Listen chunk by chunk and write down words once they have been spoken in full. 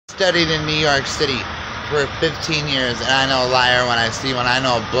studied in New York City for 15 years, and I know a liar when I see one. I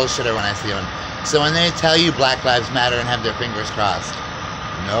know a bullshitter when I see one. So when they tell you Black Lives Matter and have their fingers crossed,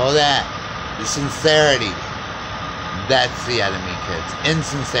 know that the sincerity, that's the enemy, kids.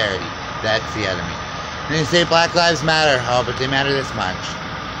 Insincerity, that's the enemy. And they say Black Lives Matter, oh, but they matter this much.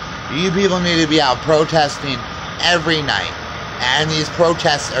 You people need to be out protesting every night. And these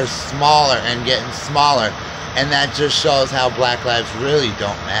protests are smaller and getting smaller. And that just shows how Black lives really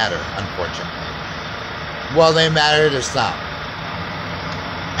don't matter, unfortunately. Well, they matter to some.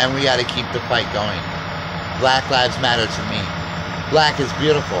 And we got to keep the fight going. Black lives matter to me. Black is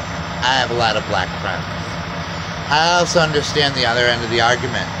beautiful. I have a lot of black friends. I also understand the other end of the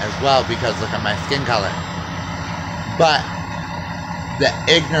argument as well, because look at my skin color. But the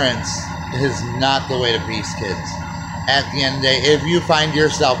ignorance is not the way to peace, kids. At the end of the day, if you find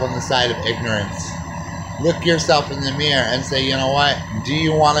yourself on the side of ignorance, look yourself in the mirror and say, you know what? Do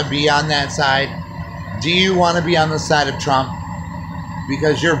you want to be on that side? Do you want to be on the side of Trump?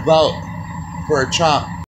 Because your vote for Trump